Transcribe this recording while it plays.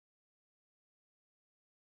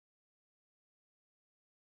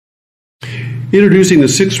Introducing the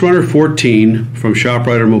 6Runner 14 from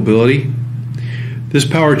Shoprider Mobility. This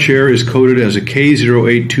power chair is coded as a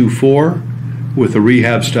K0824 with a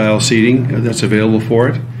rehab style seating that's available for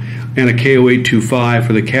it, and a K0825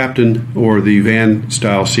 for the captain or the van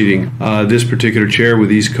style seating. This particular chair with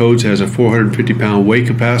these codes has a 450 pound weight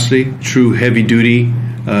capacity, true heavy duty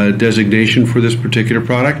designation for this particular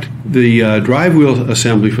product. The drive wheel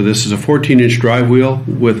assembly for this is a 14-inch drive wheel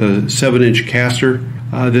with a 7-inch caster.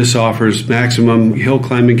 This offers maximum hill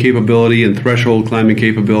climbing capability and threshold climbing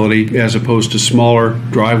capability as opposed to smaller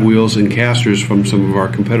drive wheels and casters from some of our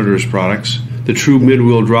competitors' products. The true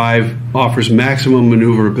mid-wheel drive offers maximum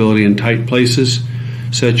maneuverability in tight places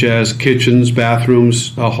such as kitchens,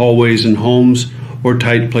 bathrooms, hallways and homes, or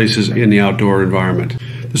tight places in the outdoor environment.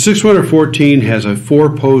 The 6Runner 14 has a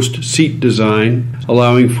 4-post seat design,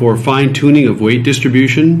 allowing for fine-tuning of weight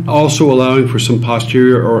distribution, also allowing for some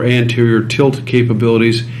posterior or anterior tilt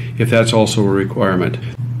capabilities if that's also a requirement.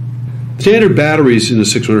 Standard batteries in the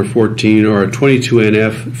 6Runner 14 are a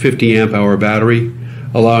 22NF 50 amp hour battery,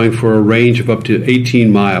 allowing for a range of up to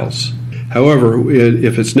 18 miles. However,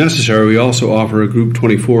 if it's necessary, we also offer a Group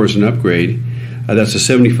 24 as an upgrade. That's a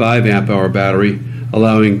 75 amp hour battery,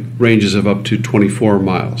 allowing ranges of up to 24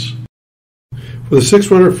 miles. For the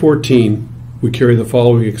 6Runner 14, we carry the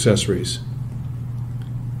following accessories: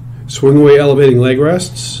 swing away elevating leg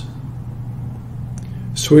rests,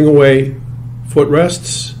 swing away foot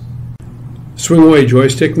rests, swing away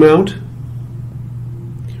joystick mount,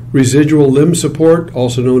 residual limb support,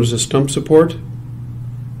 also known as a stump support,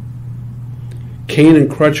 cane and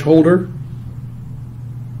crutch holder,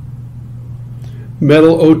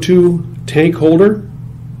 metal O2 tank holder,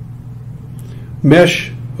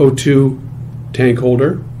 mesh O2 tank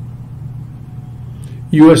holder,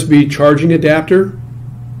 USB charging adapter,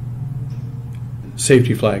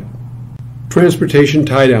 safety flag. Transportation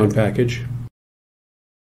tie-down package.